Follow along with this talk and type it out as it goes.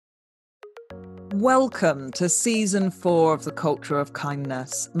Welcome to Season 4 of The Culture of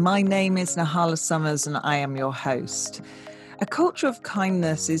Kindness. My name is Nahala Summers and I am your host. A culture of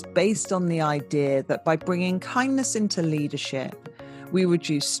kindness is based on the idea that by bringing kindness into leadership, we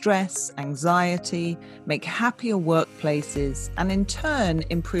reduce stress, anxiety, make happier workplaces, and in turn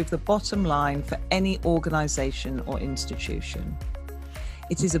improve the bottom line for any organisation or institution.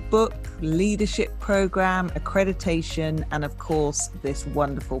 It is a book, leadership program, accreditation, and of course, this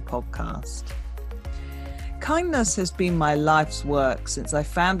wonderful podcast. Kindness has been my life's work since I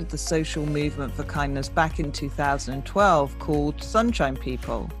founded the social movement for kindness back in 2012 called Sunshine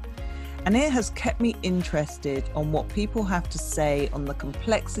People. And it has kept me interested on what people have to say on the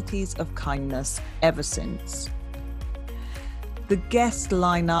complexities of kindness ever since. The guest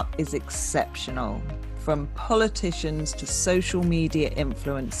lineup is exceptional, from politicians to social media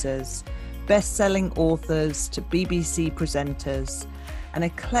influencers, best-selling authors to BBC presenters, an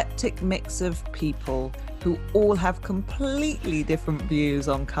eclectic mix of people who all have completely different views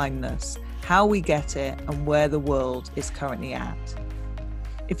on kindness, how we get it, and where the world is currently at.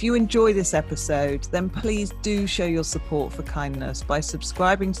 If you enjoy this episode, then please do show your support for kindness by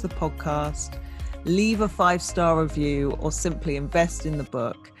subscribing to the podcast, leave a 5-star review, or simply invest in the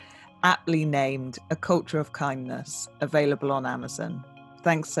book, aptly named A Culture of Kindness, available on Amazon.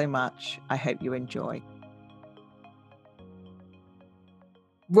 Thanks so much. I hope you enjoy.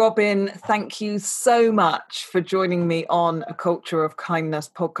 Robin, thank you so much for joining me on A Culture of Kindness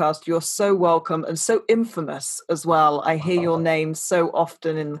podcast. You're so welcome and so infamous as well. I hear your name so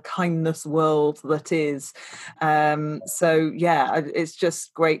often in the kindness world that is. It's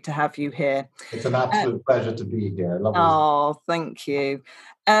just great to have you here. It's an absolute pleasure to be here. Lovely. Oh, thank you.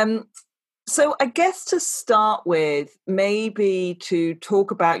 So I guess to start with, maybe to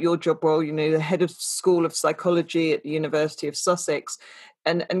talk about your job role, the head of School of Psychology at the University of Sussex,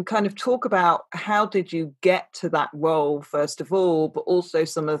 and kind of talk about how did you get to that role, first of all, but also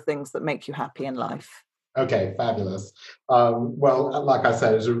some of the things that make you happy in life. Okay, fabulous. Well, like I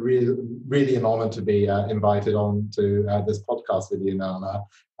said, it's a really an honor to be invited on to this podcast with you, Nana.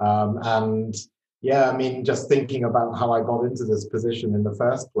 Just thinking about how I got into this position in the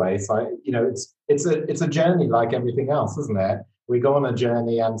first place, it's a journey like everything else, isn't it? We go on a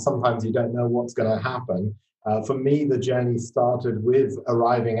journey and sometimes you don't know what's going to happen. For me, the journey started with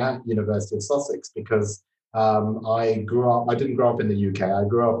arriving at University of Sussex because I didn't grow up in the UK. I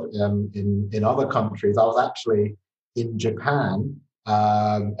grew up in other countries. I was actually in Japan,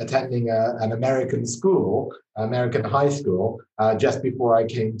 attending an American high school, just before I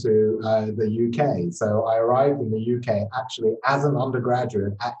came to the UK. So I arrived in the UK actually as an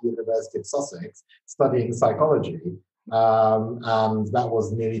undergraduate at University of Sussex, studying psychology. And that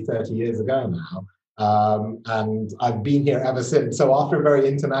was nearly 30 years ago now. And I've been here ever since. So after a very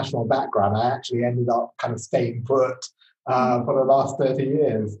international background, I actually ended up kind of staying put for the last 30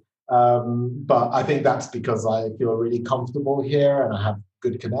 years. But I think that's because I feel really comfortable here and I have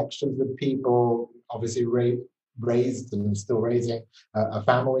good connections with people, obviously raised and still raising a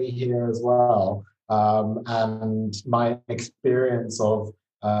family here as well. And my experience of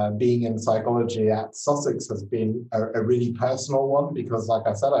being in psychology at Sussex has been a really personal one because, like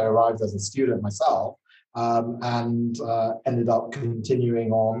I said, I arrived as a student myself and ended up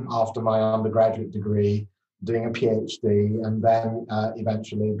continuing on after my undergraduate degree, doing a PhD, and then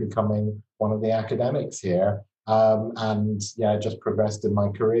eventually becoming one of the academics here. Just progressed in my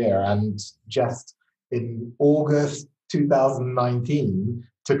career. And just in August 2019,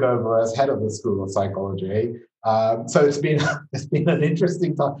 took over as head of the School of Psychology. So it's been an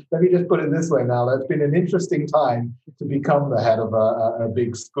interesting time. Let me just put it this way now. It's been an interesting time to become the head of a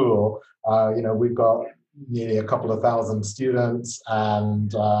big school. We've got nearly a couple of thousand students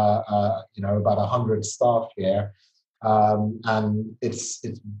and about 100 staff here. And it's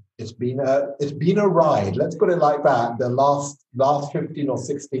been a ride. Let's put it like that. The last 15 or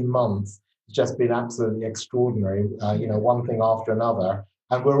 16 months has just been absolutely extraordinary. One thing after another,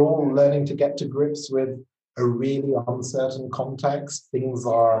 and we're all learning to get to grips with a really uncertain context. Things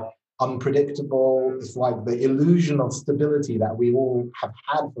are unpredictable. It's like the illusion of stability that we all have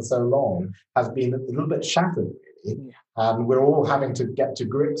had for so long has been a little bit shattered, really. Yeah. And we're all having to get to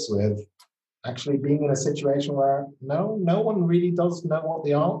grips with actually being in a situation where no one really does know what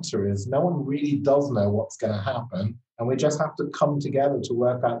the answer is. No one really does know what's going to happen. And we just have to come together to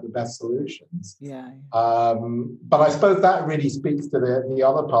work out the best solutions. Yeah. But I suppose that really speaks to the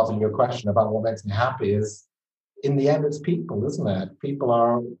other part of your question about what makes me happy is, in the end, it's people, isn't it? People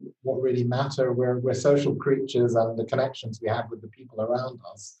are what really matter. We're social creatures, and the connections we have with the people around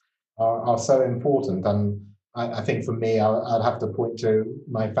us are so important. And I think for me, I'd have to point to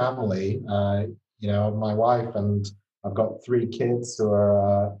my family. my wife, and I've got three kids who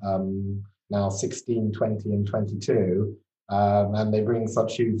are now 16, 20, and 22, and they bring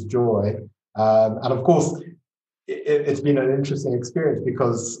such huge joy. And of course, it's been an interesting experience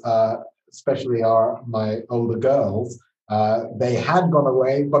because especially my older girls, they had gone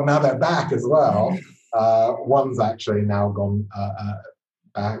away, but now they're back as well. One's actually now gone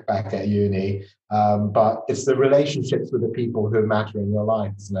back at uni, but it's the relationships with the people who matter in your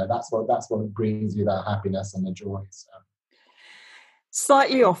life, isn't it? That's what brings you that happiness and the joy. So.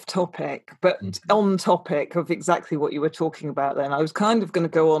 Slightly off topic, but on topic of exactly what you were talking about then. I was kind of going to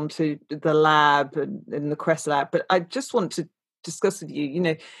go on to the lab and the Crest lab, but I just want to discuss with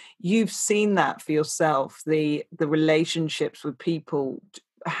you, you've seen that for yourself, the relationships with people.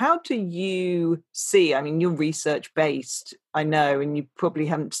 How do you see, I mean, you're research based, I know, and you probably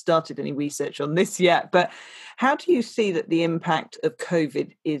haven't started any research on this yet, but how do you see that the impact of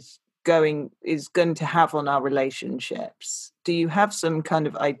COVID is going to have on our relationships? Do you have some kind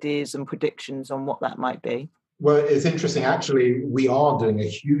of ideas and predictions on what that might be? Well, it's interesting. Actually, we are doing a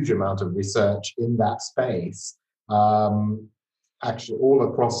huge amount of research in that space. Actually, all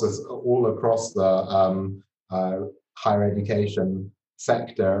across the higher education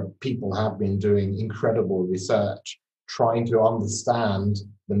sector, people have been doing incredible research, trying to understand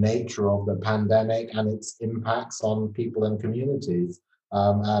the nature of the pandemic and its impacts on people and communities.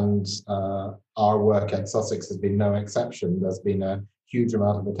 And our work at Sussex has been no exception. There's been a huge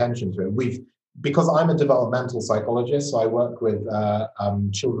amount of attention to it. Because I'm a developmental psychologist, so I work with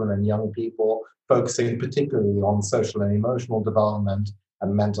children and young people, focusing particularly on social and emotional development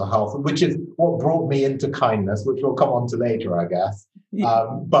and mental health, which is what brought me into kindness, which we'll come on to later, I guess. Yeah.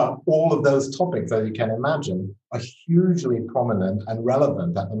 But all of those topics, as you can imagine, are hugely prominent and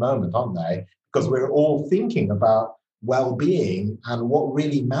relevant at the moment, aren't they? Because we're all thinking about well-being and what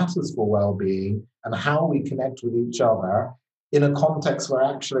really matters for well-being and how we connect with each other in a context where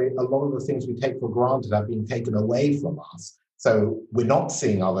actually a lot of the things we take for granted have been taken away from us. So we're not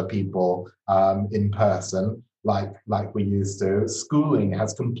seeing other people in person like we used to. Schooling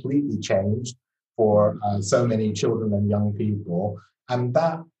has completely changed for so many children and young people. And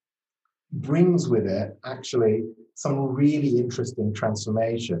that brings with it actually some really interesting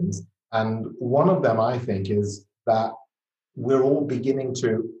transformations. And one of them, I think, is that we're all beginning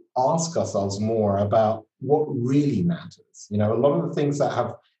to ask ourselves more about what really matters. A lot of the things that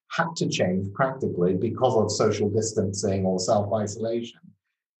have had to change practically because of social distancing or self-isolation,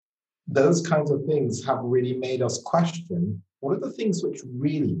 those kinds of things have really made us question, what are the things which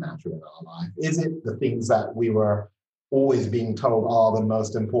really matter in our life? Is it the things that we were always being told are the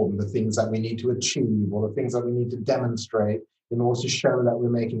most important, the things that we need to achieve or the things that we need to demonstrate in order to show that we're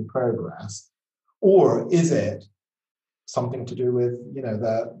making progress? Or is it something to do with,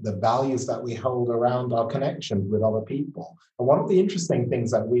 the values that we hold around our connections with other people? And one of the interesting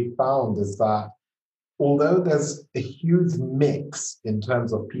things that we found is that although there's a huge mix in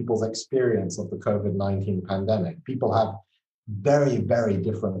terms of people's experience of the COVID-19 pandemic, people have very, very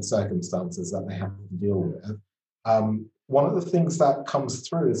different circumstances that they have to deal with. One of the things that comes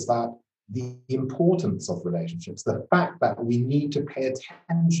through is that the importance of relationships, the fact that we need to pay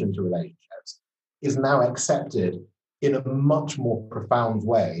attention to relationships, is now accepted in a much more profound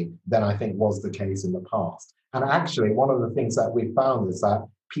way than I think was the case in the past. And actually, one of the things that we found is that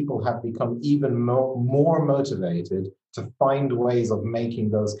people have become even more motivated to find ways of making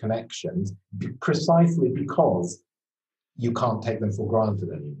those connections precisely because you can't take them for granted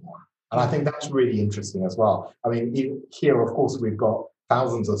anymore. And I think that's really interesting as well. I mean, here, of course, we've got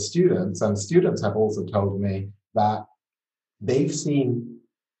thousands of students, and students have also told me that they've seen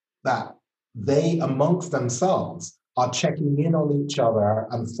that they, amongst themselves, are checking in on each other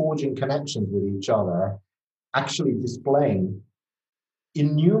and forging connections with each other, actually displaying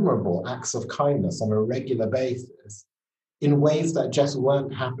innumerable acts of kindness on a regular basis in ways that just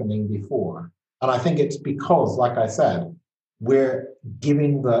weren't happening before. And I think it's because, like I said, we're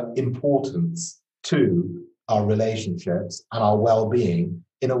giving the importance to our relationships and our well-being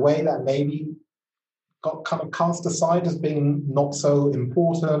in a way that maybe got kind of cast aside as being not so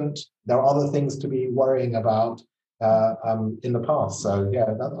important. There are other things to be worrying about in the past. So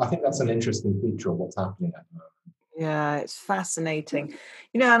yeah, I think that's an interesting feature of what's happening at the moment. Yeah, it's fascinating.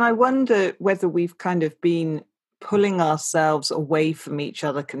 And I wonder whether we've kind of been pulling ourselves away from each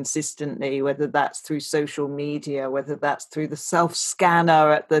other consistently, whether that's through social media, whether that's through the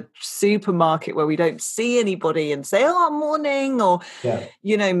self-scanner at the supermarket where we don't see anybody and say, oh, morning, or,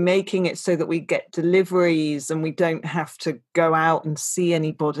 Yeah. making it so that we get deliveries and we don't have to go out and see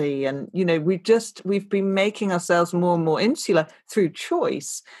anybody. And, we've been making ourselves more and more insular through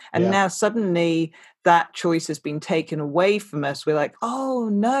choice. And now suddenly that choice has been taken away from us. We're like, oh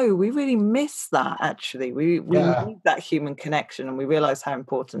no, we really miss that. Actually, we need that human connection, and we realize how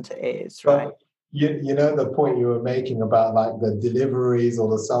important it is, right? But you know the point you were making about like the deliveries or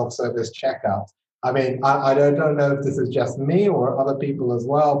the self-service checkouts. I mean, I don't know if this is just me or other people as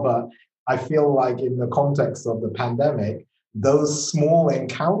well, but I feel like in the context of the pandemic, those small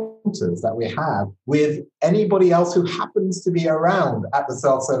encounters that we have with anybody else who happens to be around at the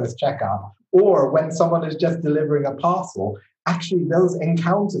self-service checkout, or when someone is just delivering a parcel, actually those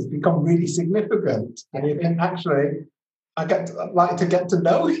encounters become really significant. And you think, actually, like to get to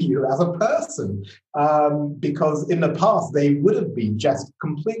know you as a person, because in the past they would have been just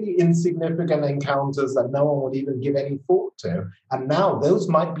completely insignificant encounters that no one would even give any thought to, and now those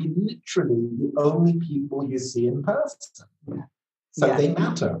might be literally the only people you see in person. So they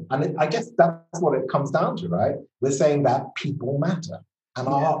matter, and I guess that's what it comes down to, right? We're saying that people matter, and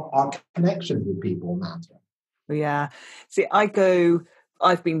our connections with people matter. Yeah. See,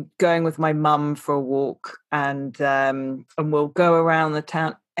 I've been going with my mum for a walk, and we'll go around the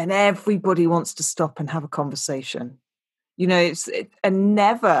town, and everybody wants to stop and have a conversation. And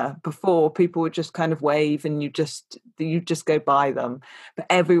never before people would just kind of wave and you just go by them, but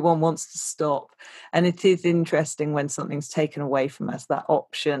everyone wants to stop. And it is interesting when something's taken away from us, that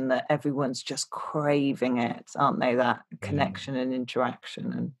option that everyone's just craving it, aren't they? That connection and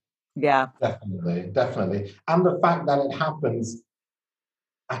interaction. And definitely. And the fact that it happens,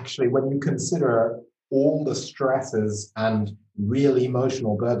 actually, when you consider all the stresses and real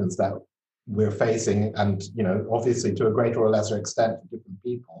emotional burdens that we're facing, and obviously to a greater or lesser extent for different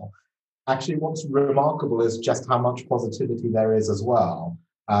people, actually what's remarkable is just how much positivity there is as well.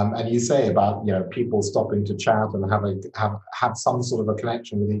 And you say about people stopping to chat and have some sort of a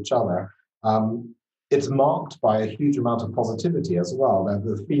connection with each other. It's marked by a huge amount of positivity as well.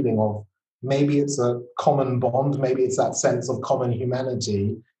 The feeling of maybe it's a common bond, maybe it's that sense of common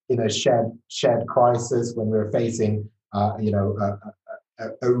humanity in a shared crisis when we're facing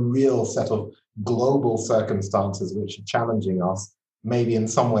a real set of global circumstances which are challenging us. Maybe in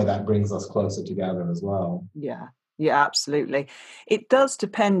some way that brings us closer together as well. Yeah, absolutely. It does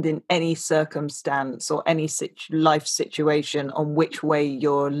depend in any circumstance or any life situation on which way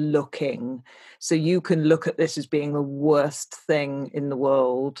you're looking. So you can look at this as being the worst thing in the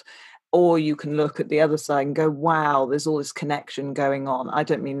world, or you can look at the other side and go, wow, there's all this connection going on. I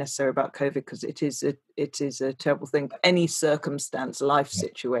don't mean necessarily about COVID, because it is a terrible thing, but any circumstance, life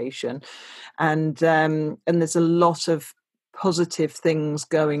situation. And there's a lot of positive things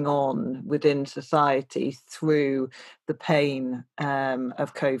going on within society through the pain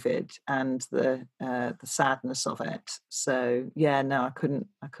of COVID and the sadness of it. So I couldn't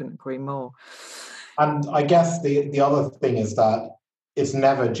agree more. And I guess the other thing is that it's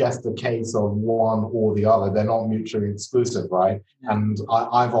never just a case of one or the other. They're not mutually exclusive, right? Yeah. And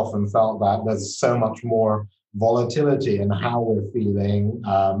I've often felt that there's so much more volatility in how we're feeling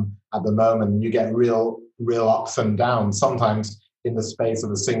at the moment. You get real ups and downs. Sometimes in the space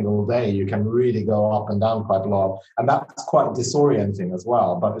of a single day, you can really go up and down quite a lot. And that's quite disorienting as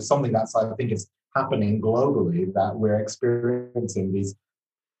well. But it's something that's, I think, is happening globally, that we're experiencing these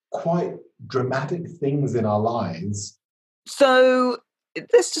quite dramatic things in our lives. So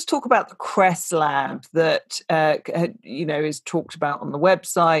let's just talk about the Crest Lab that is talked about on the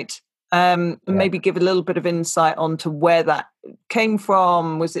website. Maybe give a little bit of insight onto where that came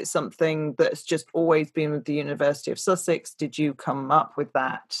from. Was it something that's just always been with the University of Sussex? Did you come up with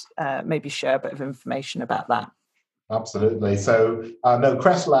that? Maybe share a bit of information about that. Absolutely. So, no,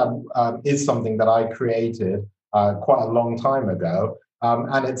 Crest Lab is something that I created quite a long time ago.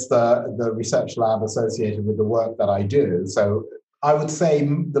 And it's the research lab associated with the work that I do. So I would say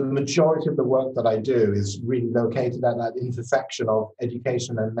the majority of the work that I do is really located at that intersection of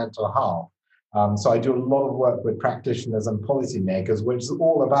education and mental health. So I do a lot of work with practitioners and policymakers, which is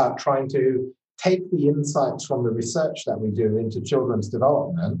all about trying to take the insights from the research that we do into children's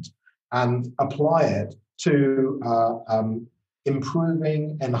development and apply it to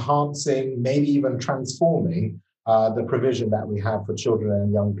improving, enhancing, maybe even transforming the provision that we have for children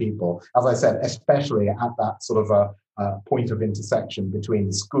and young people. As I said, especially at that sort of a point of intersection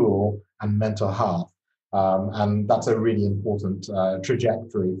between school and mental health. And that's a really important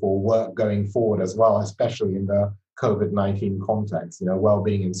trajectory for work going forward as well, especially in the COVID-19 context.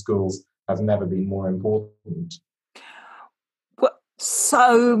 Well-being in schools has never been more important. Well,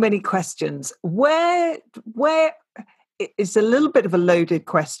 so many questions. Where it's a little bit of a loaded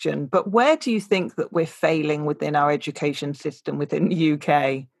question, but where do you think that we're failing within our education system within the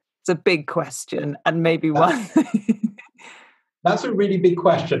UK? It's a big question, and maybe one. That's a really big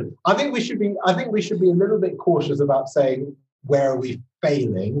question. I think we should be a little bit cautious about saying where are we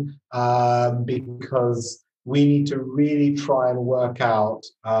failing, because we need to really try and work out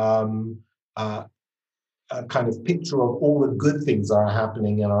a kind of picture of all the good things that are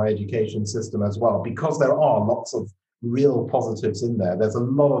happening in our education system as well, because there are lots of real positives in there. There's a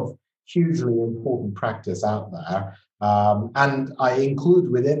lot of hugely important practice out there. And I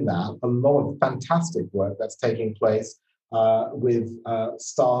include within that a lot of fantastic work that's taking place with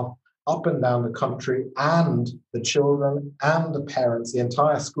staff up and down the country, and the children and the parents, the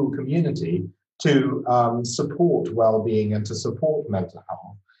entire school community, to support well-being and to support mental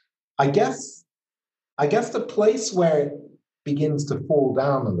health. I guess the place where it begins to fall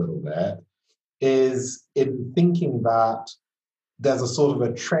down a little bit is in thinking that there's a sort of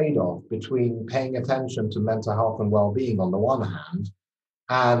a trade-off between paying attention to mental health and well-being on the one hand,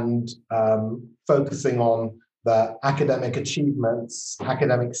 and focusing on the academic achievements,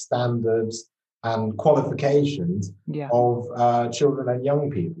 academic standards, and qualifications of children and young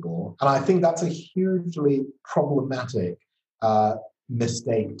people. And I think that's a hugely problematic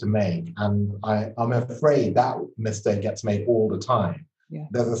mistake to make. And I'm afraid that mistake gets made all the time. Yeah.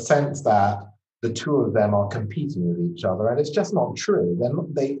 There's a sense that the two of them are competing with each other, and it's just not true.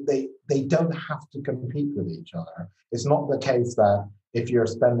 They don't have to compete with each other. It's not the case that if you're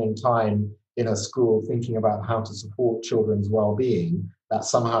spending time in a school thinking about how to support children's well-being, that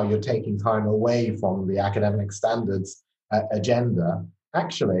somehow you're taking time away from the academic standards agenda.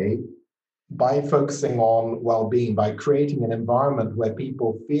 Actually, by focusing on well-being, by creating an environment where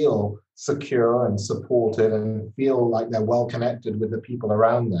people feel secure and supported and feel like they're well connected with the people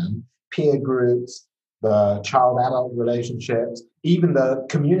around them, peer groups, the child-adult relationships, even the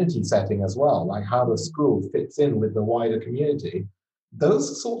community setting as well, like how the school fits in with the wider community,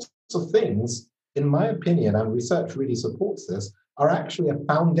 those sorts of things, in my opinion, and research really supports this, are actually a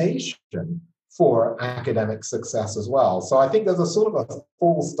foundation for academic success as well. So I think there's a sort of a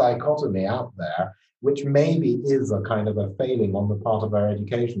false dichotomy out there, which maybe is a kind of a failing on the part of our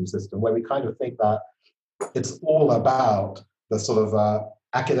education system, where we kind of think that it's all about the sort of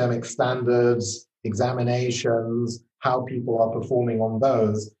academic standards, examinations, how people are performing on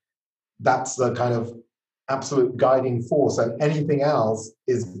those. That's the kind of absolute guiding force, and anything else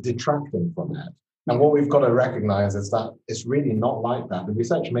is detracting from that. And what we've got to recognize is that it's really not like that. The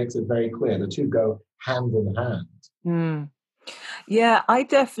research makes it very clear. The two go hand in hand. Mm. Yeah, I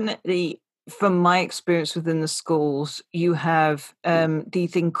definitely, from my experience within the schools, you have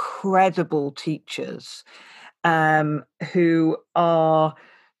these incredible teachers who are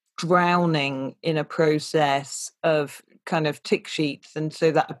drowning in a process of kind of tick sheets. And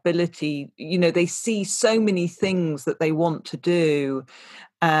so that ability, they see so many things that they want to do,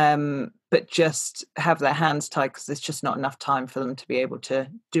 but just have their hands tied because there's just not enough time for them to be able to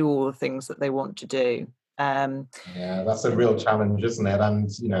do all the things that they want to do. Yeah, that's a real challenge, isn't it? And,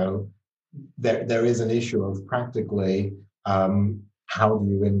 there is an issue of practically how do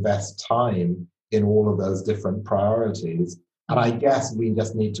you invest time in all of those different priorities? And I guess we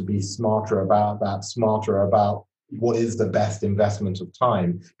just need to be smarter about that, smarter about what is the best investment of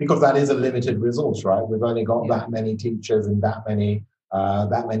time, because that is a limited resource, right? We've only got that many teachers and that many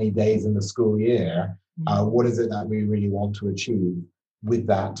days in the school year. What is it that we really want to achieve with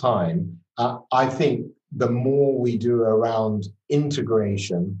that time? I think the more we do around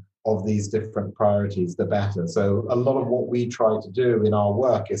integration of these different priorities, the better. So a lot of what we try to do in our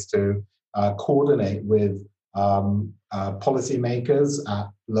work is to coordinate with policymakers at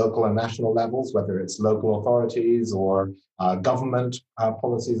local and national levels, whether it's local authorities or government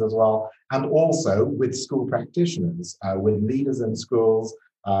policies as well, and also with school practitioners, with leaders in schools,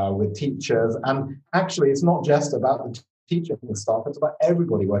 with teachers. And actually, it's not just about the teaching staff, it's about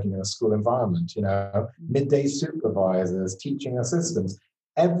everybody working in a school environment, midday supervisors, teaching assistants,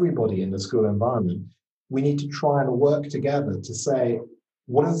 everybody in the school environment. We need to try and work together to say,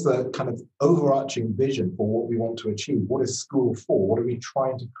 what is the kind of overarching vision for what we want to achieve? What is school for? What are we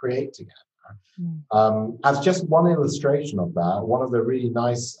trying to create together? As just one illustration of that, one of the really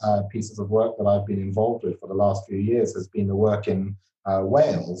nice pieces of work that I've been involved with for the last few years has been the work in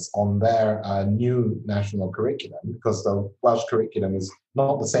Wales on their new national curriculum, because the Welsh curriculum is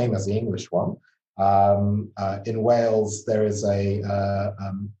not the same as the English one. In Wales, there is a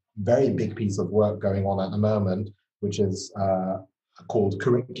very big piece of work going on at the moment, which is called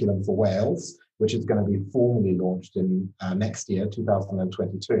Curriculum for Wales, which is going to be formally launched in next year,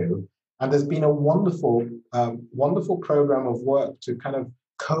 2022. And there's been a wonderful program of work to kind of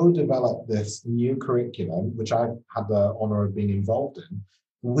co-develop this new curriculum, which I've had the honor of being involved in,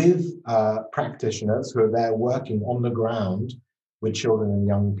 with practitioners who are there working on the ground with children and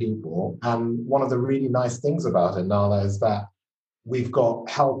young people. And one of the really nice things about it, Nala, is that we've got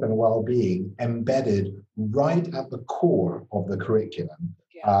health and well-being embedded right at the core of the curriculum,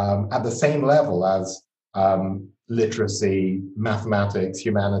 at the same level as literacy, mathematics,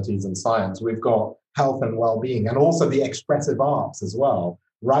 humanities, and science. We've got health and well-being, and also the expressive arts as well,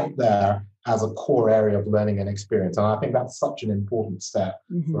 right there as a core area of learning and experience. And I think that's such an important step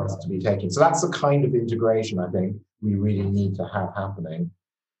for us to be taking. So that's the kind of integration I think we really need to have happening.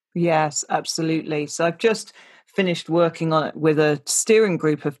 Yes, absolutely. So I've just finished working on it with a steering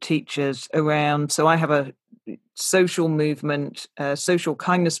group of teachers around. So I have a social movement, social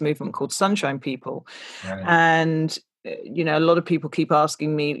kindness movement called Sunshine People. Right. And, a lot of people keep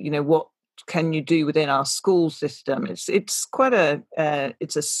asking me, what can you do within our school system? It's quite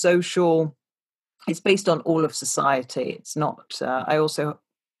it's a social, it's based on all of society. It's not, I also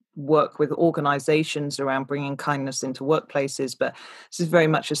work with organizations around bringing kindness into workplaces, but this is very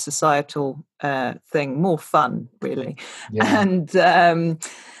much a societal thing, more fun, really. Yeah.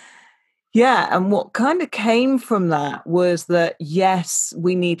 And what kind of came from that was that, yes,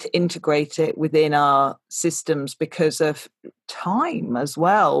 we need to integrate it within our systems because of time as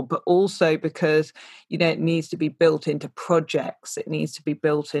well, but also because, it needs to be built into projects. It needs to be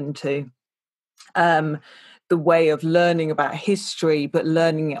built into the way of learning about history, but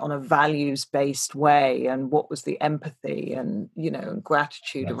learning it on a values-based way, and what was the empathy and, and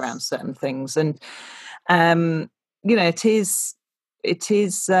gratitude around certain things. And, it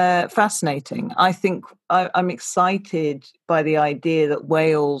is fascinating. I think I'm excited by the idea that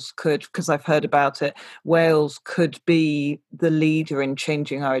Wales could, because I've heard about it, Wales could be the leader in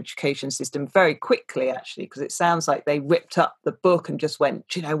changing our education system very quickly, actually, because it sounds like they ripped up the book and just went,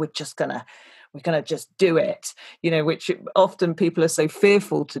 we're going to just do it, which often people are so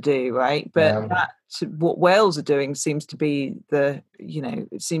fearful to do, right? But what Wales are doing seems to be it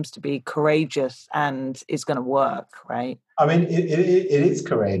seems to be courageous and is going to work, right? I mean, it is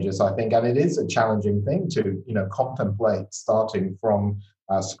courageous, I think, and it is a challenging thing to, contemplate starting from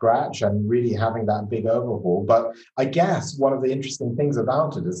scratch and really having that big overhaul. But I guess one of the interesting things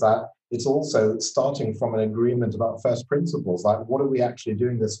about it is that it's also starting from an agreement about first principles, like what are we actually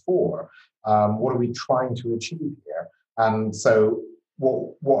doing this for? What are we trying to achieve here? And so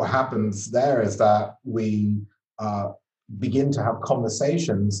what happens there is that we begin to have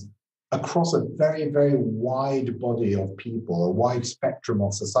conversations across a very, very wide body of people, a wide spectrum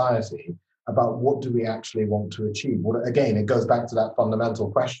of society, about what do we actually want to achieve. Again, it goes back to that fundamental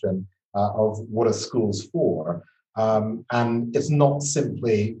question of what are schools for? And it's not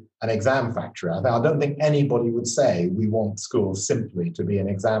simply an exam factory. I don't think anybody would say we want schools simply to be an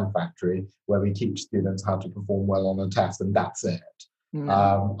exam factory where we teach students how to perform well on a test and that's it.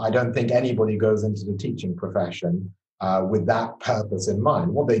 No. I don't think anybody goes into the teaching profession with that purpose in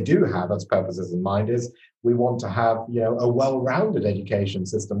mind. What they do have as purposes in mind is we want to have, a well-rounded education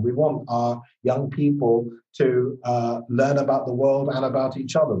system. We want our young people to learn about the world and about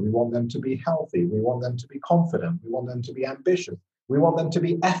each other. We want them to be healthy. We want them to be confident. We want them to be ambitious. We want them to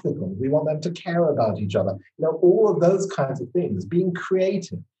be ethical. We want them to care about each other. All of those kinds of things, being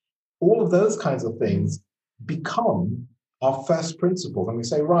creative, all of those kinds of things become our first principles. And we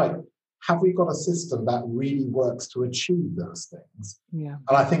say, right, have we got a system that really works to achieve those things? Yeah.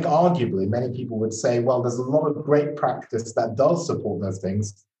 And I think arguably many people would say, well, there's a lot of great practice that does support those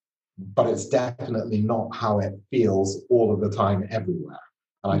things, but it's definitely not how it feels all of the time everywhere.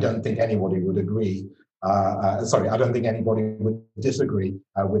 And I don't think anybody would agree. I don't think anybody would disagree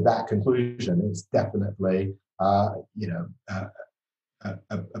with that conclusion. It's definitely, a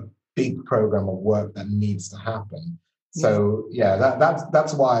big program of work that needs to happen. So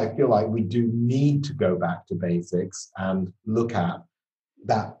that's why I feel like we do need to go back to basics and look at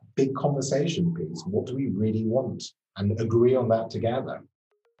that big conversation piece. What do we really want? And agree on that together.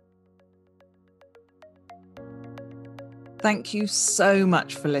 Thank you so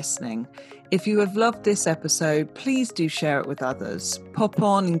much for listening. If you have loved this episode, please do share it with others. Pop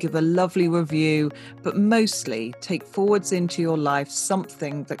on and give a lovely review, but mostly take forwards into your life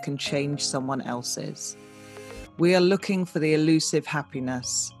something that can change someone else's. We are looking for the elusive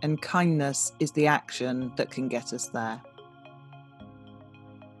happiness, and kindness is the action that can get us there.